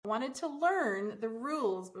wanted to learn the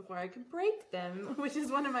rules before I could break them, which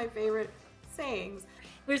is one of my favorite sayings.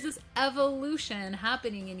 There's this evolution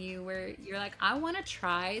happening in you where you're like, I want to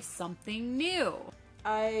try something new.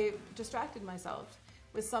 I distracted myself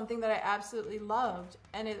with something that I absolutely loved,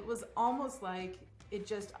 and it was almost like it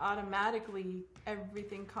just automatically,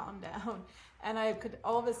 everything calmed down, and I could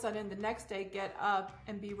all of a sudden the next day get up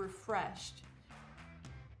and be refreshed.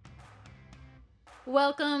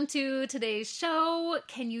 Welcome to today's show.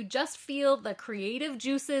 Can you just feel the creative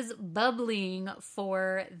juices bubbling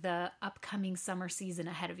for the upcoming summer season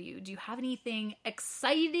ahead of you? Do you have anything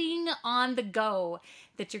exciting on the go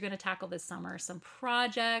that you're going to tackle this summer? Some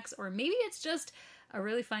projects, or maybe it's just a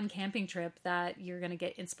really fun camping trip that you're going to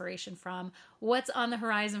get inspiration from. What's on the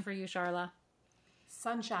horizon for you, Charla?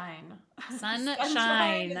 Sunshine.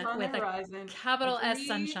 Sunshine is on with the a horizon. capital And for S, me,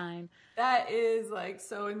 sunshine. That is like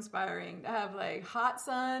so inspiring to have like hot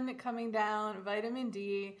sun coming down, vitamin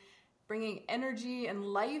D, bringing energy and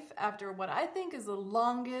life after what I think is the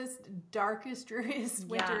longest, darkest, dreariest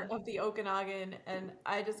winter of the Okanagan. And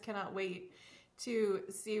I just cannot wait to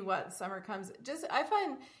see what summer comes. Just, I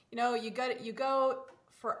find, you go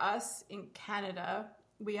for us in Canada,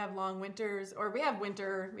 we have long winters, or we have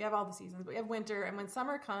winter, we have all the seasons, but we have winter. And when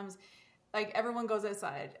summer comes, like everyone goes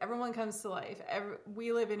outside, everyone comes to life.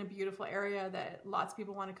 We live in a beautiful area that lots of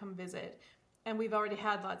people want to come visit. And we've already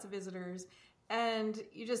had lots of visitors. And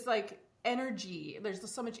you just like energy, there's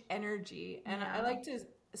just so much energy. And I like to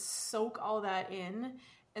soak all that in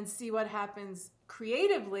and see what happens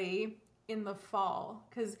creatively in the fall,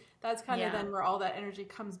 because that's kind of then where all that energy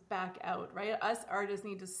comes back out, right? Us artists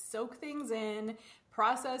need to soak things in,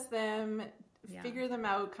 process them, figure them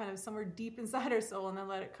out kind of somewhere deep inside our soul, and then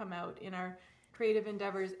let it come out in our creative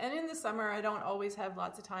endeavors. And in the summer, I don't always have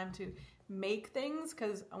lots of time to make things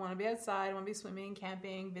because I want to be outside, I want to be swimming,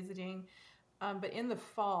 camping, visiting. But in the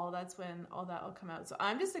fall, that's when all that will come out. So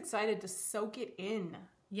I'm just excited to soak it in.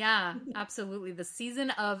 Yeah, absolutely. The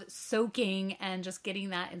season of soaking and just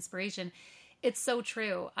getting that inspiration. It's so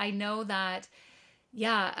true. I know that,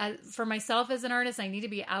 for myself as an artist, I need to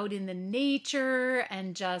be out in the nature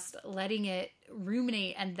and just letting it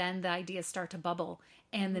ruminate, and then the ideas start to bubble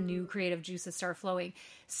and the new creative juices start flowing.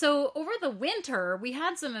 So over the winter, we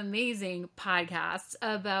had some amazing podcasts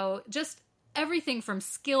about just everything from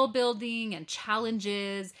skill building and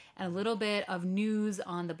challenges, and a little bit of news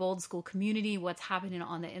on the Bold School community, what's happening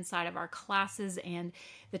on the inside of our classes and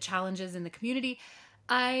the challenges in the community.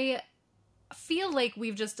 I feel like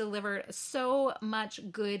we've just delivered so much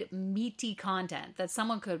good, meaty content that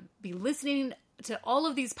someone could be listening to all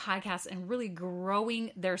of these podcasts and really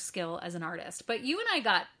growing their skill as an artist. But you and I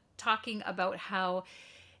got talking about how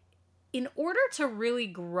in order to really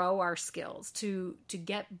grow our skills, to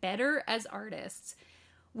get better as artists,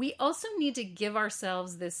 we also need to give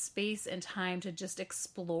ourselves this space and time to just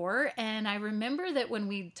explore. And I remember that when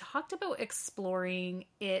we talked about exploring,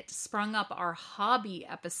 it sprung up our hobby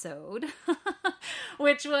episode,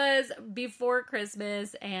 which was before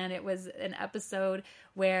Christmas. And it was an episode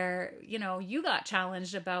where, you got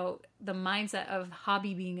challenged about the mindset of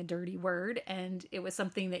hobby being a dirty word. And it was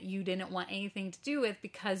something that you didn't want anything to do with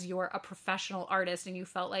because you're a professional artist and you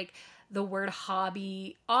felt like the word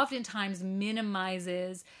hobby oftentimes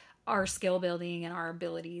minimizes our skill building and our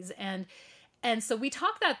abilities. And so we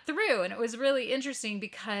talked that through, and it was really interesting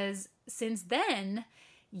because since then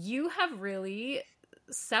you have really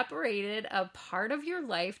separated a part of your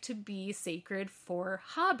life to be sacred for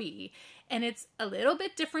hobby. And it's a little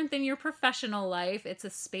bit different than your professional life. It's a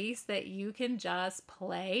space that you can just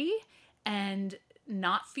play and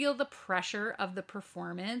not feel the pressure of the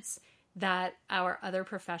performance that our other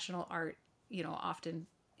professional art, often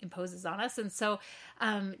imposes on us. And so,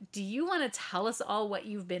 do you want to tell us all what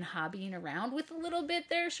you've been hobbying around with a little bit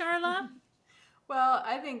there, Charla? Well,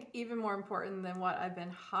 I think even more important than what I've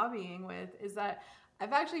been hobbying with is that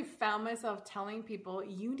I've actually found myself telling people,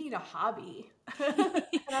 you need a hobby.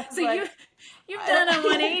 So like, you've done a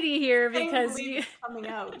 180 here because coming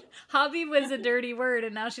out. Hobby was a dirty word,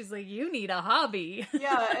 and now she's like, you need a hobby.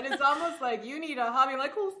 Yeah, and it's almost like, you need a hobby. I'm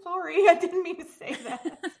like, oh, sorry, I didn't mean to say that.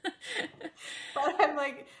 But I'm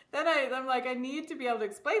like, I need to be able to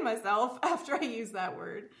explain myself after I use that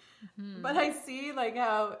word. Mm-hmm. But I see like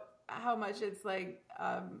how much it's like,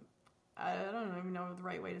 I don't even know the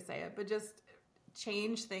right way to say it, but just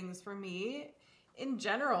change things for me in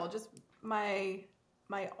general, just my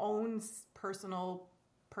own personal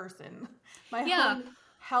person, my own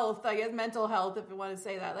health, I guess, mental health, if you want to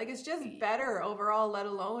say that. Like, it's just better overall, let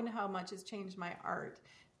alone how much it's changed my art,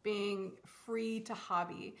 being free to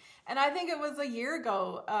hobby. And I think it was a year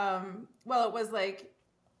ago, it was like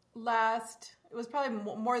it was probably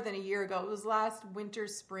more than a year ago. It was last winter,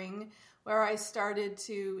 spring, where I started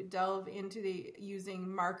to delve into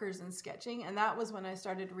using markers and sketching. And that was when I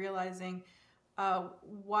started realizing I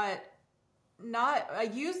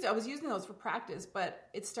was using those for practice, but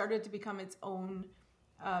it started to become its own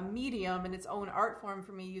medium and its own art form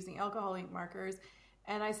for me using alcohol ink markers.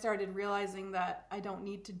 And I started realizing that I don't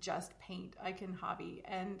need to just paint. I can hobby,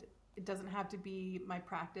 and it doesn't have to be my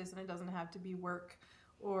practice, and it doesn't have to be work,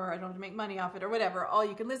 or I don't have to make money off it or whatever.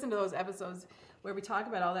 You can listen to those episodes where we talk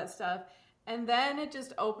about all that stuff. And then it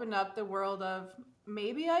just opened up the world of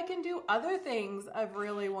maybe I can do other things I've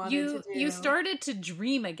really wanted to do. You started to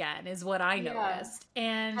dream again is what I noticed.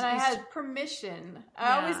 And I had permission.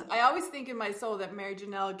 I always think in my soul that Mary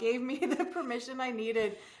Janelle gave me the permission I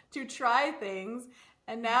needed to try things.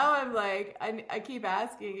 And now I'm like, I keep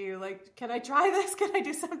asking you, like, can I try this? Can I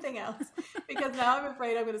do something else? Because now I'm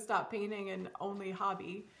afraid I'm going to stop painting and only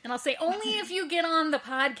hobby. And I'll say, only if you get on the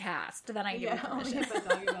podcast, then I give only if I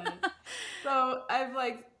talk about it. So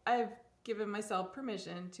I've given myself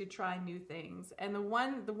permission to try new things. And the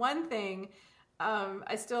one thing,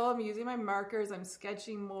 I still am using my markers. I'm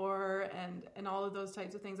sketching more and all of those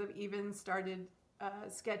types of things. I've even started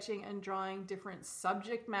sketching and drawing different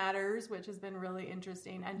subject matters, which has been really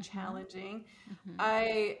interesting and challenging.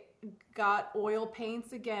 I got oil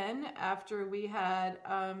paints again after we had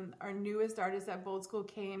our newest artist at Bold School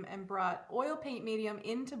came and brought oil paint medium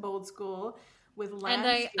into Bold School with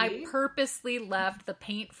landscape. And I purposely left the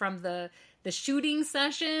paint from the shooting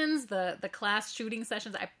sessions, the class shooting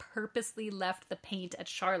sessions. I purposely left the paint at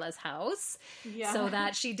Charla's house so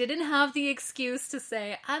that she didn't have the excuse to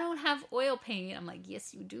say, I don't have oil paint. I'm like,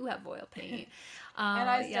 yes, you do have oil paint. And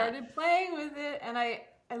I started playing with it, and I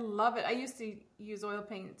love it. I used to use oil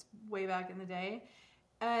paint way back in the day,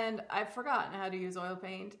 and I've forgotten how to use oil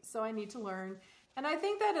paint, so I need to learn. And I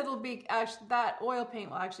think that that oil paint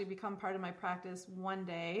will actually become part of my practice one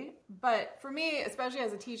day. But for me, especially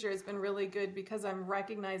as a teacher, it's been really good because I'm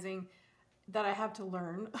recognizing that I have to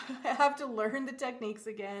learn. I have to learn the techniques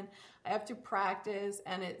again. I have to practice,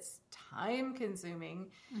 and it's time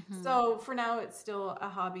consuming. So for now, it's still a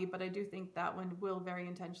hobby, but I do think that one will very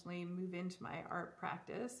intentionally move into my art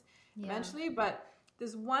practice eventually. But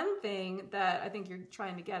there's one thing that I think you're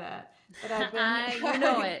trying to get at that I've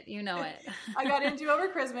been... You know it. I got into over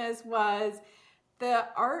Christmas was the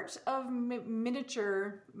art of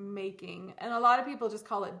miniature making. And a lot of people just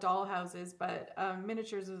call it doll houses, but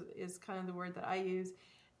miniatures is kind of the word that I use.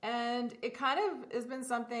 And it kind of has been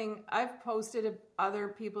something I've posted other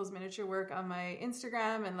people's miniature work on my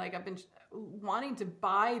Instagram, and like I've been wanting to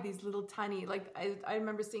buy these little tiny, like I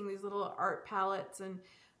remember seeing these little art palettes and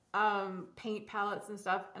paint palettes and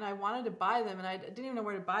stuff, and I wanted to buy them, and I didn't even know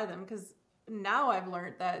where to buy them, because now I've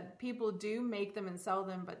learned that people do make them and sell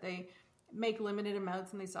them, but they make limited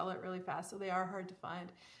amounts and they sell it really fast, so they are hard to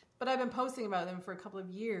find. But I've been posting about them for a couple of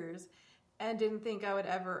years and didn't think I would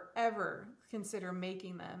ever consider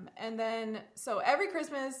making them. And then, so every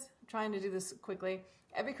Christmas, I'm trying to do this quickly,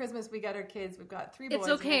 every Christmas we get our kids. We've got 3 boys. It's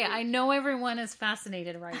okay. I know everyone is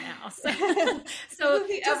fascinated right now. So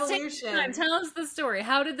the evolution. Tell us the story.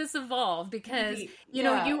 How did this evolve? Because, you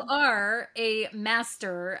know, you are a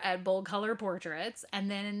master at bold color portraits, and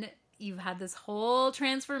then you've had this whole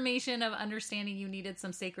transformation of understanding you needed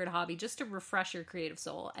some sacred hobby just to refresh your creative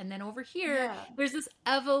soul. And then over here, there's this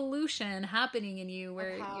evolution happening in you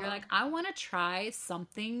where you're like, I want to try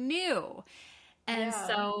something new. And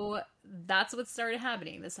so that's what started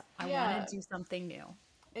happening. I want to do something new.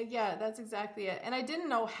 Yeah, that's exactly it. And I didn't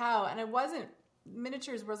know how, and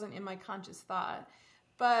miniatures wasn't in my conscious thought.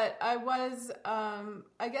 But I was,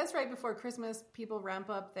 I guess right before Christmas, people ramp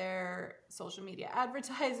up their social media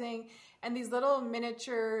advertising, and these little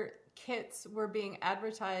miniature kits were being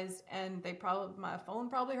advertised, and my phone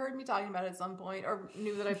probably heard me talking about it at some point, or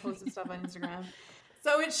knew that I posted stuff on Instagram.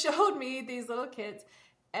 So it showed me these little kits.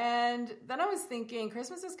 And then I was thinking,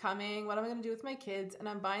 Christmas is coming. What am I going to do with my kids? And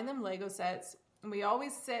I'm buying them Lego sets. And we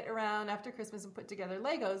always sit around after Christmas and put together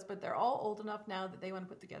Legos, but they're all old enough now that they want to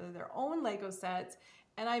put together their own Lego sets.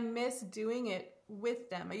 And I miss doing it with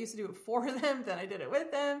them. I used to do it for them, then I did it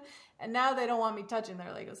with them. And now they don't want me touching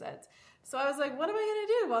their Lego sets. So I was like, what am I going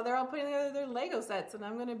to do while they're all putting together their Lego sets? And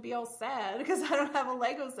I'm going to be all sad because I don't have a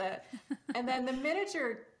Lego set. And then the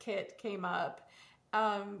miniature kit came up.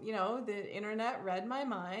 The internet read my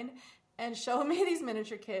mind and showed me these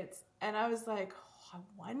miniature kits. And I was like, oh, I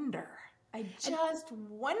wonder I just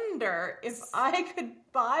wonder if I could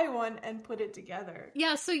buy one and put it together.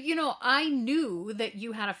 Yeah, so, I knew that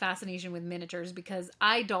you had a fascination with miniatures because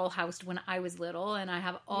I dollhoused when I was little, and I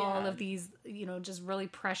have all of these, just really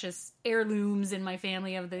precious heirlooms in my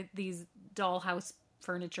family of these dollhouse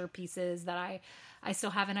furniture pieces that I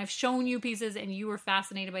still have, and I've shown you pieces, and you were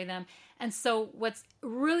fascinated by them. And so what's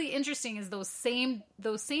really interesting is those same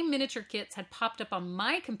miniature kits had popped up on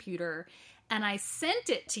my computer, and I sent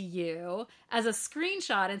it to you as a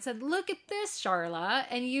screenshot and said, look at this, Sharla.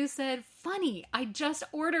 And you said, funny, I just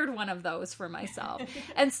ordered one of those for myself.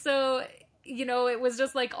 And so, it was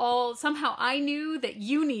just like somehow I knew that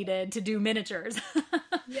you needed to do miniatures.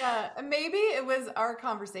 Yeah, maybe it was our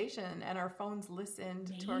conversation and our phones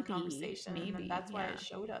listened to our conversation. And that's why it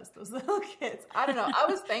showed us those little kits. I don't know. I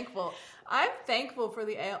was thankful. I'm thankful for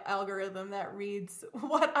the algorithm that reads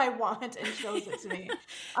what I want and shows it to me.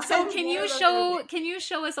 So can you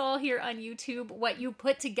show us all here on YouTube what you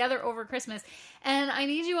put together over Christmas? And I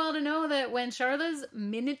need you all to know that when Sharla's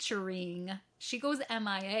miniaturing, she goes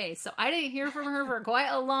MIA. So I didn't hear from her for quite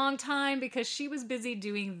a long time because she was busy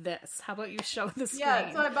doing this. How about you show the screen?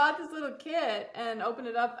 Yeah, so I bought this little kit and opened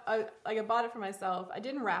it up. I bought it for myself. I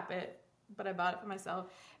didn't wrap it, but I bought it for myself.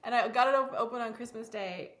 And I got it open on Christmas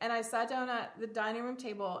Day. And I sat down at the dining room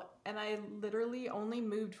table and I literally only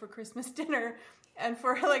moved for Christmas dinner. And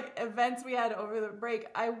for events we had over the break,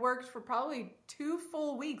 I worked for probably 2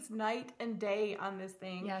 full weeks, night and day on this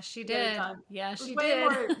thing. Yeah, she did. Yeah, she did. Way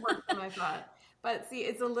more work than I thought. But see,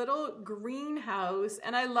 it's a little greenhouse,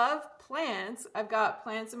 and I love plants. I've got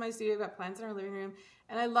plants in my studio, I've got plants in our living room,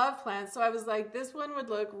 and I love plants. So I was like, this one would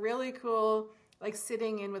look really cool, like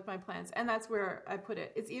sitting in with my plants. And that's where I put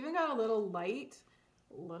it. It's even got a little light.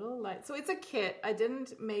 So it's a kit. I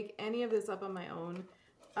didn't make any of this up on my own.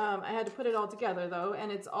 I had to put it all together though,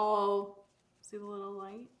 and it's all, see the little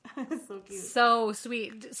light? It's so cute. So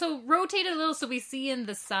sweet. So rotate it a little so we see in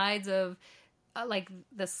the sides of,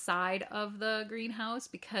 the side of the greenhouse,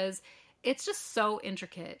 because it's just so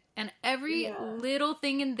intricate. And every little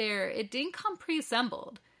thing in there, it didn't come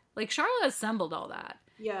pre-assembled. Like Sharla assembled all that.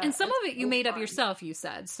 Yeah. And some of it you made up yourself, you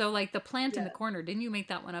said. So the plant in the corner, didn't you make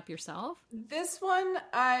that one up yourself? This one,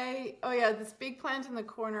 this big plant in the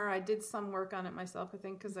corner, I did some work on it myself, I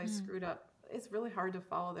think, because I screwed up. It's really hard to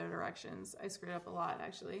follow their directions. I screwed up a lot,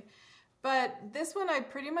 actually. But this one, I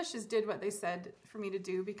pretty much just did what they said for me to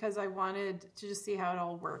do because I wanted to just see how it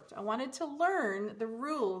all worked. I wanted to learn the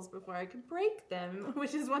rules before I could break them,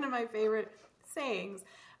 which is one of my favorite sayings.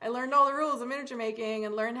 I learned all the rules of miniature making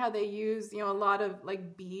and learned how they use, a lot of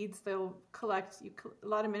beads. They'll collect, a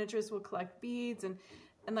lot of miniatures will collect beads and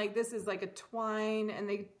this is like a twine, and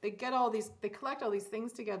they get all these, they collect all these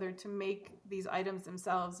things together to make these items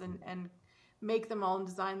themselves and make them all and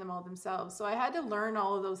design them all themselves. So I had to learn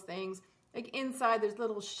all of those things. Inside there's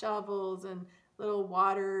little shovels and little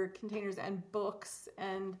water containers and books,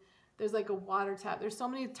 and there's a water tap. There's so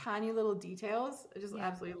many tiny little details. I just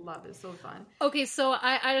absolutely love it. It's so fun. Okay, so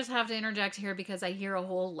I just have to interject here because I hear a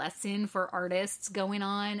whole lesson for artists going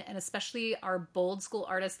on, and especially our bold school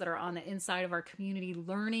artists that are on the inside of our community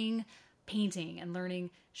learning painting and learning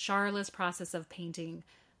Sharla's process of painting.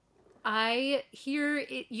 I hear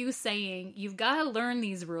you saying you've got to learn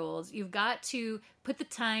these rules. You've got to put the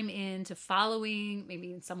time into following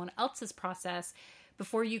maybe someone else's process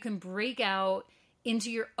before you can break out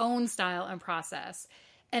into your own style and process.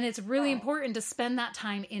 And it's really important to spend that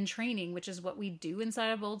time in training, which is what we do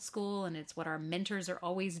inside of Bold School, and it's what our mentors are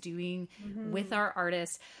always doing with our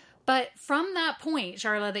artists. But from that point,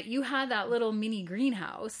 Sharla, that you had that little mini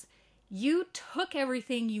greenhouse, you took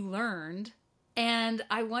everything you learned, and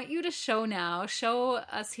I want you to show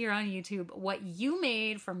us here on YouTube what you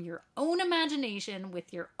made from your own imagination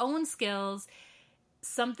with your own skills.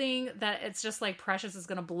 Something that it's just Precious is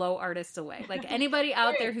going to blow artists away. Anybody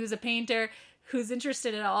out there who's a painter, who's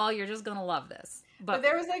interested at all, you're just going to love this. But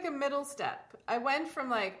there was a middle step. I went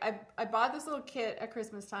from I bought this little kit at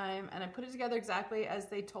Christmas time and I put it together exactly as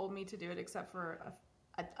they told me to do it, except for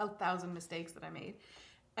a 1,000 mistakes that I made.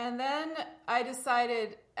 And then I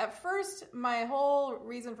decided, at first, my whole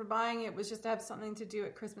reason for buying it was just to have something to do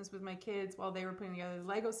at Christmas with my kids while they were putting together the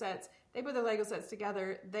Lego sets. They put the Lego sets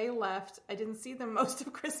together. They left. I didn't see them most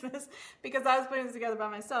of Christmas because I was putting this together by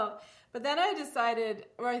myself. But then I decided,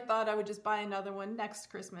 or I thought I would just buy another one next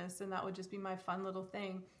Christmas, and that would just be my fun little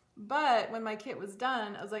thing. But when my kit was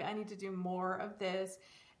done, I was like, I need to do more of this.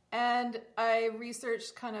 And I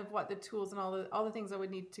researched kind of what the tools and all the things I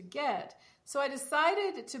would need to get. So I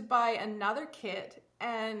decided to buy another kit,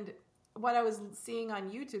 and what I was seeing on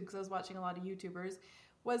YouTube, because I was watching a lot of YouTubers,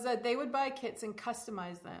 was that they would buy kits and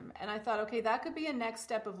customize them. And I thought, okay, that could be a next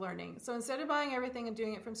step of learning. So instead of buying everything and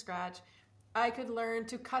doing it from scratch, I could learn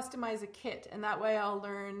to customize a kit. And that way I'll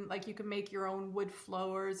learn, like, you could make your own wood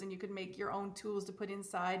floors and you could make your own tools to put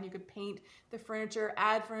inside and you could paint the furniture,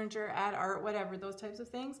 add art, whatever, those types of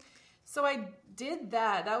things. So I did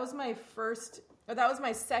that. That was my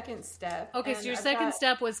second step. Okay, so your second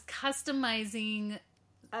step was customizing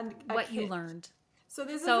what you learned. So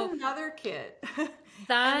this is another kit.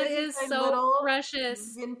 That is so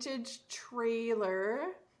precious. Vintage trailer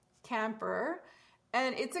camper.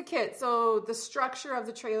 And it's a kit. So the structure of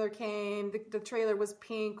the trailer came, the trailer was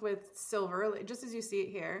pink with silver, just as you see it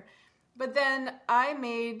here. But then I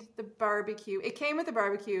made the barbecue. It came with the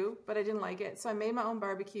barbecue, but I didn't like it. So I made my own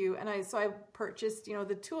barbecue. And I purchased,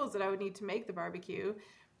 the tools that I would need to make the barbecue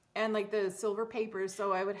and like the silver paper.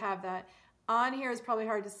 So I would have that. On here is probably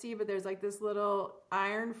hard to see, but there's like this little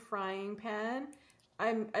iron frying pan.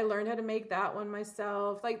 I learned how to make that one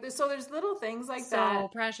myself. Like there's little things like that. So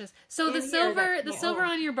precious. So the silver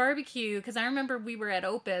on your barbecue, because I remember we were at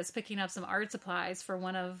Opus picking up some art supplies for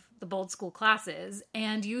one of the Bold School classes,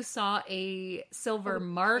 and you saw a silver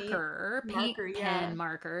paint pen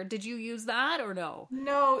marker. Did you use that or no?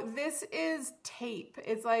 No, this is tape.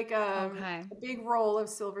 It's like a big roll of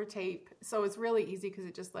silver tape. So it's really easy because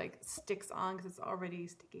it just like sticks on because it's already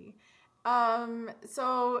sticky.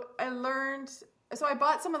 So I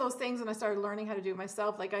bought some of those things and I started learning how to do it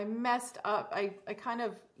myself. Like I messed up. I kind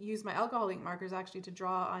of used my alcohol ink markers actually to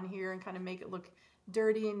draw on here and kind of make it look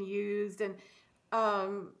dirty and used. And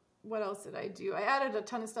what else did I do? I added a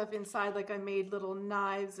ton of stuff inside. Like I made little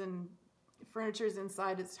knives and furnitures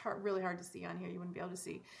inside. It's really hard to see on here. You wouldn't be able to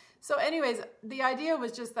see. So anyways, the idea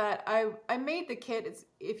was just that I made the kit.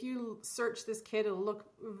 If you search this kit, it'll look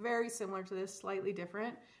very similar to this, slightly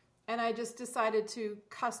different. And I just decided to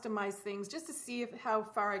customize things just to see how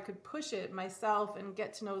far I could push it myself and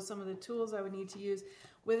get to know some of the tools I would need to use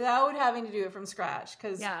without having to do it from scratch.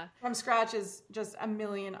 Because from scratch is just a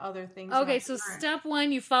million other things. Okay, so step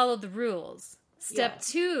 1, you followed the rules. Step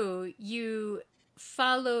 2, you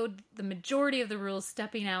followed the majority of the rules,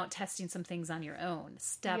 stepping out, testing some things on your own.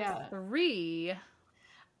 Step 3...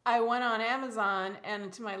 I went on Amazon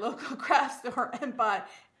and to my local craft store and bought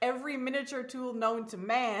every miniature tool known to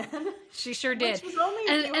man. She sure did. Which was only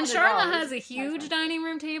and Charlotte has a huge dining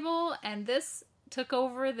room table, and this took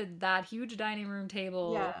over that huge dining room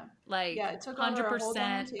table. It took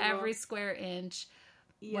 100%. Every square inch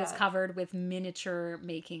was covered with miniature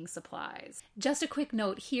making supplies. Just a quick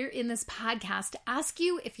note here in this podcast to ask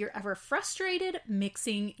you if you're ever frustrated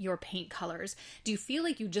mixing your paint colors. Do you feel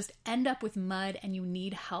like you just end up with mud and you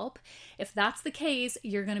need help? If that's the case,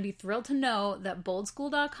 you're going to be thrilled to know that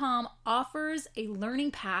boldschool.com offers a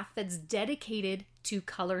learning path that's dedicated to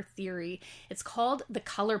color theory. It's called the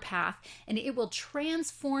Color Path, and it will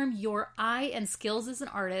transform your eye and skills as an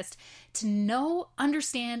artist to know,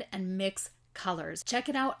 understand, and mix colors. Check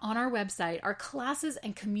it out on our website. Our classes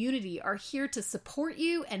and community are here to support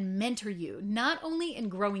you and mentor you, not only in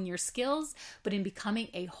growing your skills, but in becoming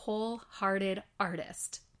a wholehearted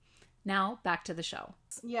artist. Now, back to the show.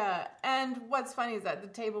 Yeah, and what's funny is that the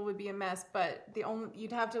table would be a mess, but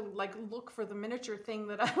you'd have to like look for the miniature thing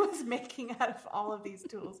that I was making out of all of these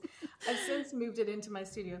tools. I've since moved it into my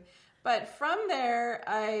studio. But from there,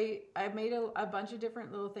 I made a bunch of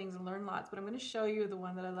different little things and learned lots, but I'm going to show you the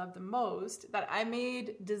one that I love the most, that I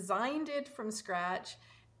designed it from scratch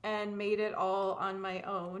and made it all on my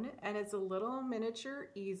own. And it's a little miniature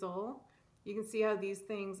easel. You can see how these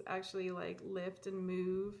things actually like lift and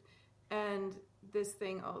move. And this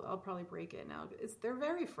thing, I'll probably break it now. They're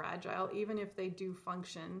very fragile, even if they do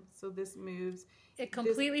function. So this moves. It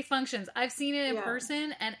completely functions. I've seen it in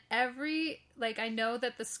person, and I know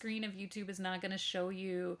that the screen of YouTube is not going to show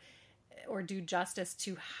you or do justice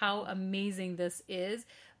to how amazing this is.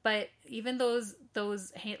 But even those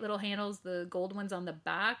little handles, the gold ones on the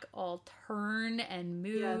back, all turn and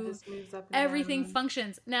move. Yeah, this moves up and everything down.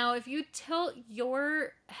 Functions. Now, if you tilt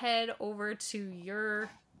your head over to your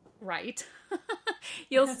right,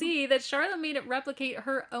 you'll see that Charlotte made it replicate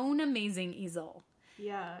her own amazing easel.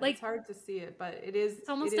 Yeah, it's hard to see it, but it is. It's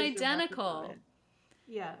almost identical.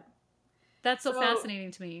 Yeah. That's so fascinating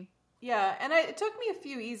to me. Yeah, and it took me a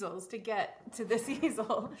few easels to get to this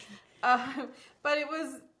easel. But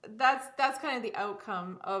that's kind of the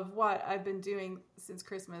outcome of what I've been doing since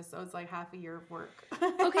Christmas. So it's like half a year of work.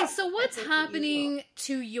 Okay, so what's happening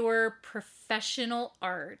to your professional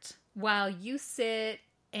art while you sit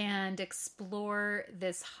and explore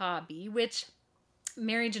this hobby, which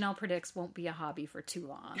Mary Janelle predicts won't be a hobby for too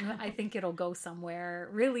long. I think it'll go somewhere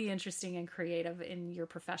really interesting and creative in your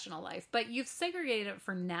professional life. But you've segregated it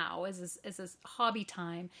for now as a hobby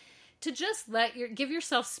time to just give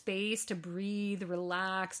yourself space to breathe,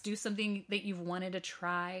 relax, do something that you've wanted to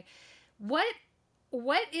try. What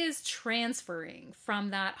is transferring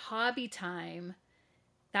from that hobby time,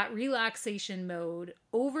 that relaxation mode,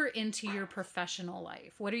 over into your professional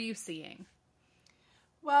life? What are you seeing?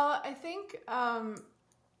 Well, I think I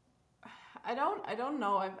don't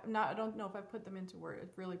know. I don't know if I put them into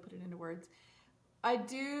words. Really put it into words. I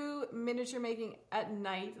do miniature making at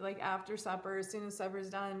night, like after supper. As soon as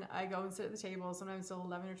supper's done, I go and sit at the table. Sometimes till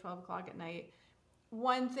 11 or 12 o'clock at night.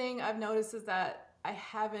 One thing I've noticed is that I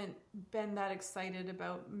haven't been that excited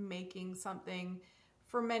about making something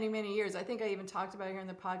for many, many years. I think I even talked about it here in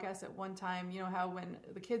the podcast at one time, you know, how when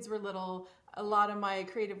the kids were little, a lot of my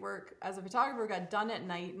creative work as a photographer got done at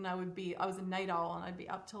night, and I was a night owl, and I'd be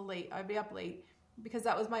up till late. I'd be up late because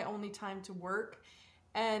that was my only time to work.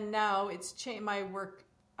 And now it's changed. My work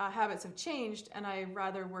habits have changed, and I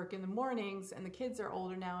rather work in the mornings, and the kids are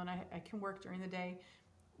older now, and I can work during the day.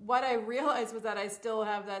 What I realized was that I still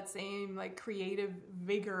have that same like creative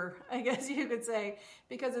vigor, I guess you could say,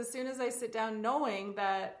 because as soon as I sit down knowing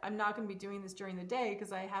that I'm not going to be doing this during the day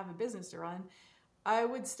because I have a business to run, I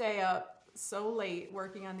would stay up so late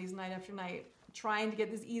working on these night after night, trying to get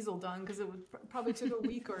this easel done, because it would probably took a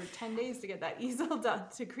week or 10 days to get that easel done,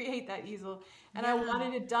 to create that easel. And I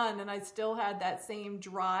wanted it done, and I still had that same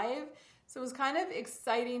drive. So it was kind of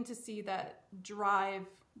exciting to see that drive,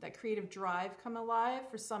 that creative drive come alive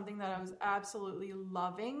for something that I was absolutely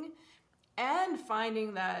loving, and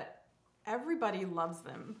finding that everybody loves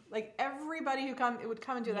them. Like everybody it would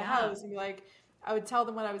come into the house and be like, I would tell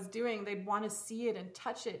them what I was doing. They'd want to see it and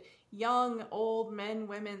touch it. Young, old, men,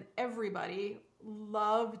 women, everybody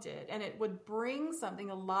loved it, and it would bring something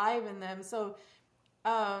alive in them. So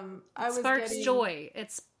it sparks joy.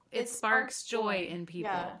 It sparks joy in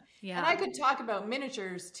people. Yeah. And I could talk about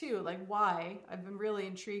miniatures too, like why. I've been really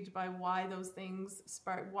intrigued by why those things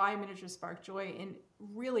why miniatures spark joy in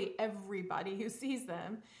really everybody who sees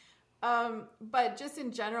them. But just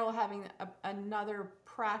in general, having another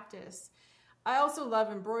practice. I also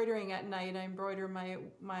love embroidering at night. I embroider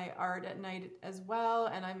my art at night as well,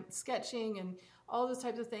 and I'm sketching and all those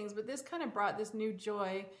types of things. But this kind of brought this new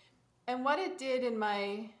joy. And what it did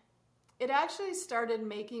it actually started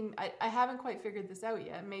making, I haven't quite figured this out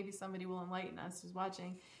yet. Maybe somebody will enlighten us who's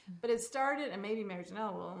watching. But it started, and maybe Mary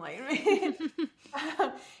Janelle will enlighten me.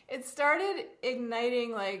 It started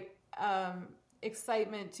igniting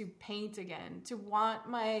excitement to paint again, to want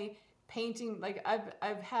my painting. Like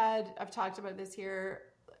I've talked about this here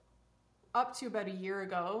up to about a year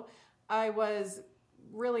ago. I was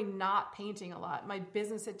really not painting a lot. My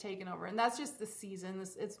business had taken over, and that's just the season.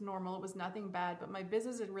 It's normal. It was nothing bad, but my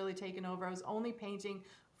business had really taken over. I was only painting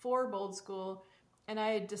for Bold School, and I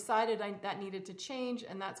had decided that needed to change,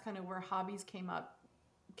 and that's kind of where hobbies came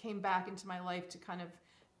back into my life to kind of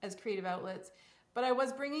as creative outlets. But I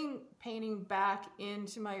was bringing painting back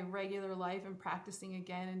into my regular life and practicing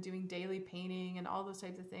again and doing daily painting and all those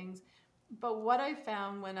types of things. But what I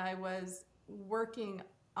found when I was working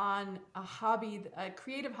on a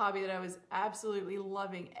creative hobby that I was absolutely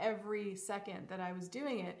loving every second that I was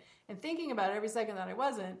doing it, and thinking about it every second that I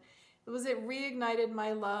wasn't, it reignited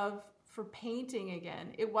my love for painting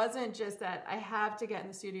again. It wasn't just that I have to get in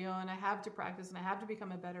the studio and I have to practice and I have to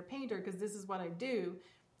become a better painter because this is what I do.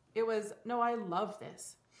 It was, no, I love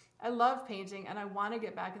this. I love painting, and I want to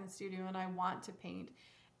get back in the studio, and I want to paint.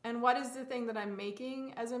 And what is the thing that I'm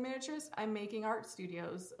making as a miniaturist? I'm making art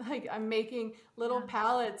studios. Like I'm making little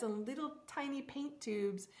palettes and little tiny paint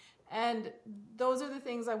tubes. And those are the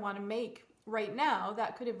things I want to make right now.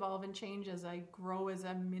 That could evolve and change as I grow as a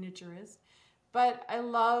miniaturist. But I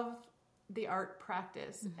love the art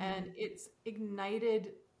practice, and it's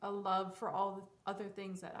ignited a love for all the other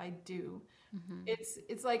things that I do.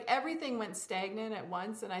 It's like everything went stagnant at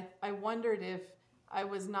once, and I wondered if I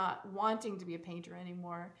was not wanting to be a painter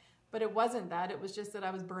anymore. But it wasn't that. It was just that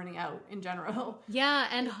I was burning out in general. Yeah,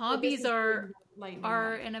 and hobbies are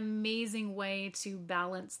an amazing way to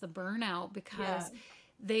balance the burnout, because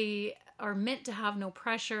they are meant to have no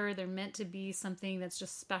pressure. They're meant to be something that's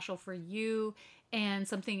just special for you and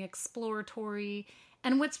something exploratory.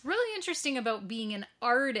 And what's really interesting about being an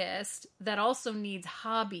artist that also needs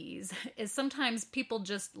hobbies is sometimes people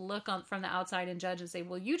just look on from the outside and judge and say,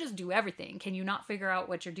 well, you just do everything. Can you not figure out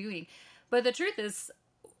what you're doing? But the truth is,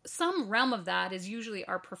 some realm of that is usually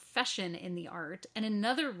our profession in the art. And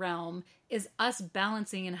another realm is us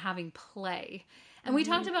balancing and having play. And we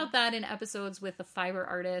talked about that in episodes with the fiber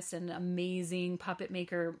artist and amazing puppet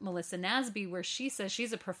maker Melissa Nasby, where she says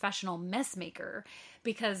she's a professional mess maker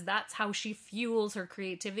because that's how she fuels her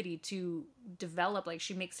creativity to develop. Like,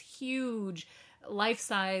 she makes huge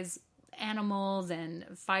life-size animals and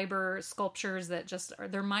fiber sculptures that just are,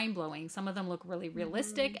 they're mind-blowing. Some of them look really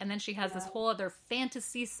realistic. And then she has this whole other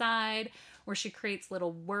fantasy side where she creates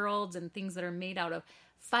little worlds and things that are made out of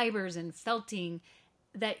fibers and felting,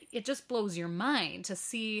 that it just blows your mind to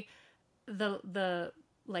see the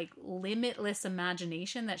like limitless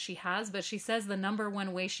imagination that she has. But she says the number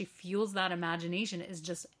one way she fuels that imagination is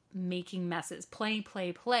just making messes,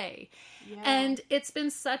 play. Yeah. And it's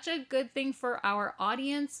been such a good thing for our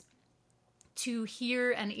audience to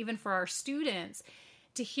hear, and even for our students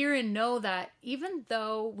to hear and know that even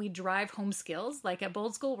though we drive home skills, like at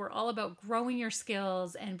Bold School, we're all about growing your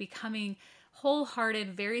skills and becoming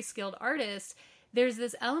wholehearted, very skilled artists. There's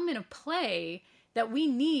this element of play that we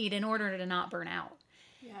need in order to not burn out.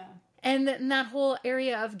 Yeah. And that whole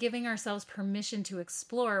area of giving ourselves permission to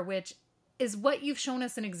explore, which is what you've shown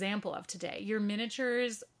us an example of today. Your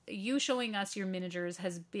miniatures, you showing us your miniatures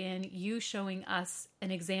has been you showing us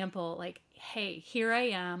an example like, hey, here I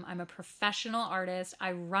am. I'm a professional artist.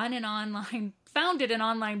 I run an online, founded an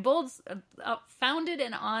online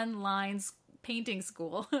painting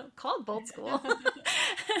school called Bold School.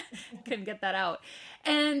 Couldn't get that out.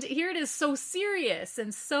 And here it is, so serious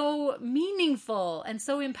and so meaningful and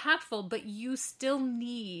so impactful, but you still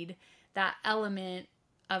need that element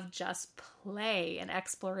of just play and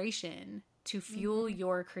exploration to fuel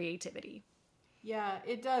your creativity. Yeah,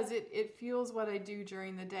 it does. It fuels what I do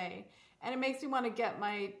during the day. And it makes me want to get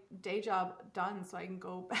my day job done so I can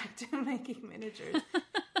go back to making miniatures.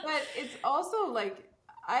 But it's also like,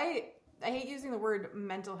 I hate using the word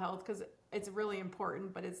mental health because it's really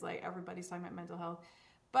important, but it's like everybody's talking about mental health.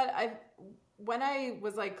 But when I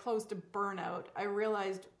was like close to burnout, I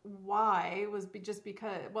realized why was just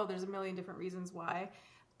because, well, there's a million different reasons why.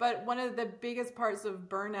 But one of the biggest parts of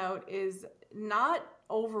burnout is not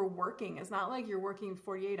overworking. It's not like you're working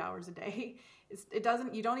 48 hours a day.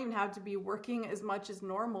 You don't even have to be working as much as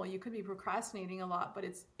normal. You could be procrastinating a lot, but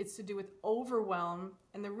it's to do with overwhelm.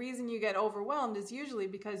 And the reason you get overwhelmed is usually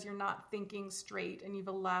because you're not thinking straight and you've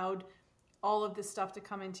allowed all of this stuff to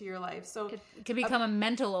come into your life. So it can become a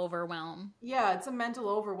mental overwhelm. Yeah, it's a mental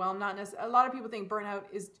overwhelm. Not necessarily. A lot of people think burnout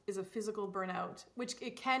is a physical burnout, which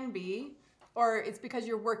it can be, or it's because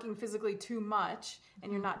you're working physically too much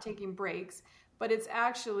and you're not taking breaks. But it's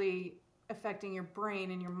actually affecting your brain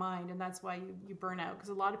and your mind, and that's why you burn out, because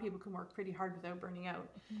a lot of people can work pretty hard without burning out.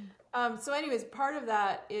 So anyways, part of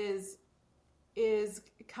that is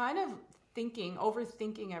kind of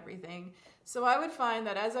overthinking everything. So I would find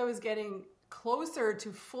that as I was getting closer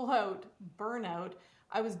to full out burnout,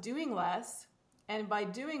 I was doing less, and by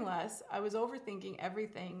doing less, I was overthinking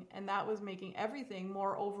everything, and that was making everything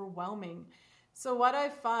more overwhelming. So what I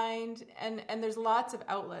find, and there's lots of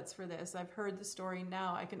outlets for this. I've heard the story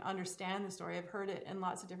now. I can understand the story. I've heard it in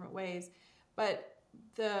lots of different ways. But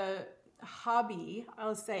the hobby,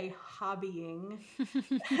 I'll say hobbying,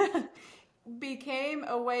 became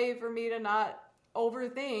a way for me to not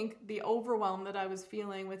overthink the overwhelm that I was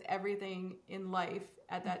feeling with everything in life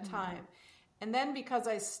at that time. And then because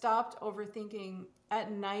I stopped overthinking at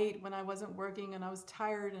night when I wasn't working and I was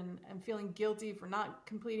tired and feeling guilty for not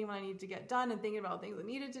completing what I needed to get done and thinking about things I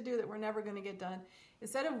needed to do that were never going to get done,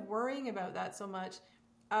 instead of worrying about that so much,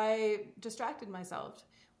 I distracted myself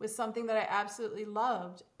with something that I absolutely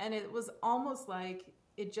loved. And it was almost like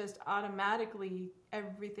it just automatically,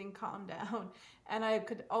 everything calmed down. And I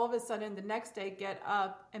could all of a sudden the next day get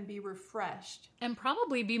up and be refreshed. And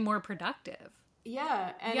probably be more productive.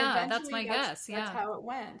 Yeah. And yeah, that's my guess. That's how it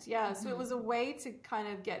went. Yeah. So it was a way to kind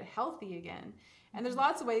of get healthy again. And there's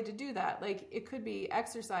lots of ways to do that. Like it could be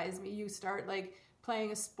exercise. You start like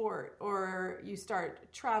playing a sport, or you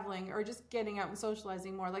start traveling, or just getting out and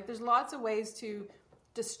socializing more. Like there's lots of ways to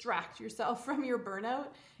distract yourself from your burnout.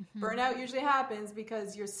 Burnout usually happens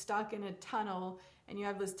because you're stuck in a tunnel and you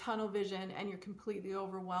have this tunnel vision and you're completely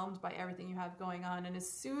overwhelmed by everything you have going on. And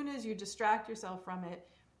as soon as you distract yourself from it,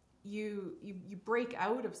 you break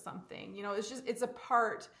out of something. You know, it's a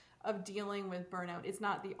part of dealing with burnout. It's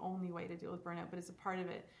not the only way to deal with burnout, but it's a part of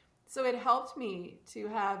it. So it helped me to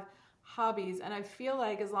have hobbies, and I feel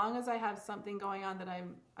like as long as I have something going on that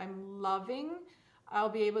I'm loving, I'll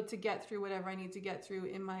be able to get through whatever I need to get through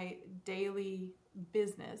in my daily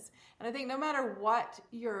business. And I think no matter what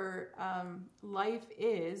your life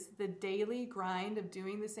is, the daily grind of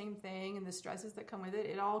doing the same thing and the stresses that come with it,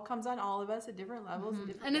 it all comes on all of us at different levels.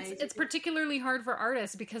 Mm-hmm. And it's particularly hard for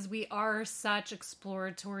artists because we are such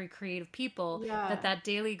exploratory, creative people that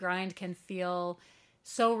daily grind can feel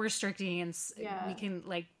so restricting, and we can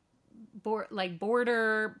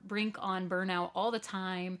border brink on burnout all the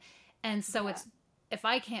time. And so it's, if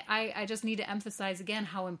I can't, I just need to emphasize again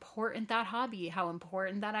how important that hobby, how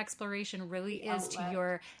important that exploration really is to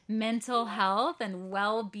your mental health and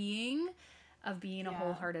well-being of being a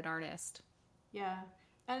wholehearted artist. Yeah.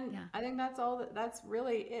 And I think that's that's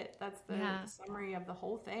really it. That's the summary of the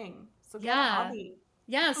whole thing. So get a hobby.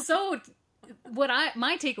 Yeah. So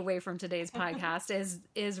my takeaway from today's podcast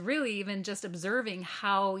is really even just observing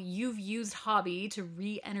how you've used hobby to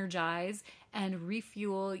re-energize and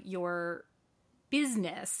refuel your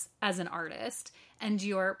business as an artist and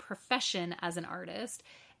your profession as an artist,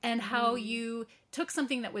 and how you took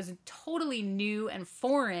something that was totally new and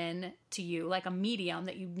foreign to you, like a medium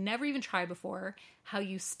that you'd never even tried before, how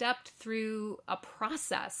you stepped through a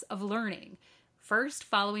process of learning. First,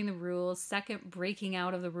 following the rules. Second, breaking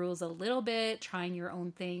out of the rules a little bit, trying your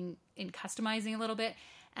own thing and customizing a little bit.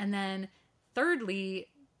 And then thirdly,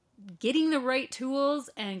 getting the right tools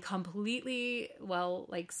and completely,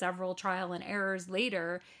 several trial and errors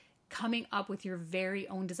later, coming up with your very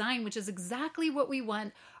own design, which is exactly what we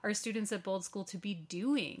want our students at Bold School to be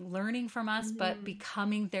doing, learning from us, but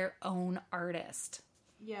becoming their own artist.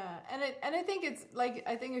 Yeah. And I think it's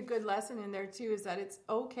I think a good lesson in there too is that it's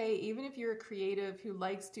okay, even if you're a creative who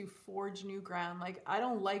likes to forge new ground. I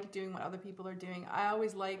don't like doing what other people are doing. I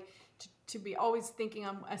always like to be always thinking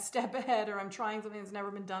I'm a step ahead, or I'm trying something that's never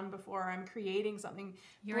been done before, or I'm creating something.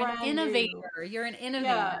 You're an innovator. New. You're an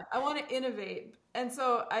innovator. Yeah, I want to innovate. And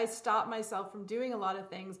so I stop myself from doing a lot of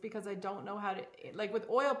things because I don't know how to, with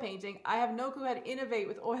oil painting, I have no clue how to innovate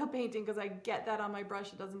with oil painting because I get that on my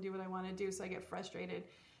brush. It doesn't do what I want to do. So I get frustrated.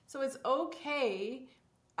 So it's okay.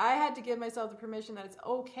 I had to give myself the permission that it's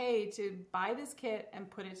okay to buy this kit and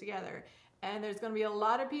put it together. And there's going to be a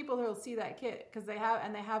lot of people who will see that kit because they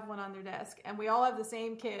have one on their desk, and we all have the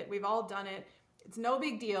same kit. We've all done it. It's no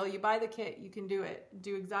big deal. You buy the kit, you can do it.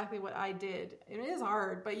 Do exactly what I did. It is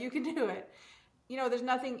hard, but you can do it. There's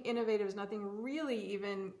nothing innovative. There's nothing really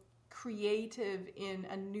even creative in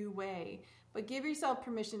a new way. But give yourself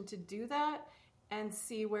permission to do that and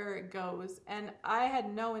see where it goes. And I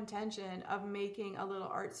had no intention of making a little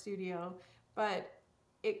art studio, but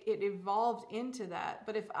it evolved into that.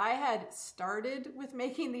 But if I had started with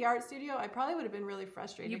making the art studio, I probably would have been really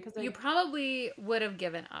frustrated. You probably would have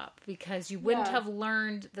given up because you wouldn't have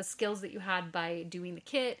learned the skills that you had by doing the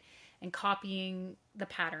kit and copying the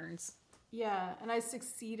patterns. Yeah, and I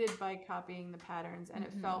succeeded by copying the patterns, and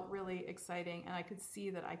it felt really exciting, and I could see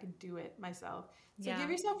that I could do it myself. So give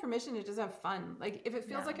yourself permission to just have fun. If it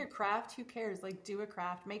feels like a craft, who cares? Do a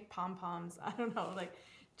craft, make pom-poms. I don't know,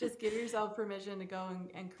 just give yourself permission to go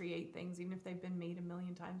and create things, even if they've been made a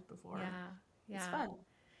million times before. Yeah. It's fun.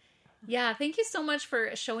 Yeah, thank you so much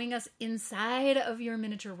for showing us inside of your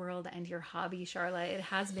miniature world and your hobby, Charla. It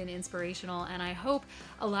has been inspirational, and I hope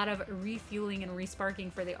a lot of refueling and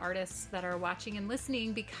resparking for the artists that are watching and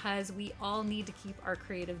listening, because we all need to keep our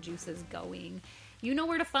creative juices going. You know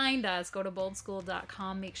where to find us. Go to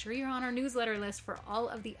boldschool.com. Make sure you're on our newsletter list for all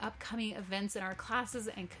of the upcoming events in our classes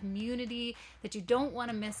and community that you don't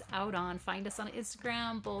want to miss out on. Find us on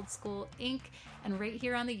Instagram, Bold School Inc., and right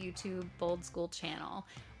here on the YouTube, Bold School channel.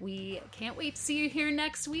 We can't wait to see you here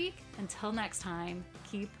next week. Until next time,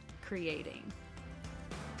 keep creating.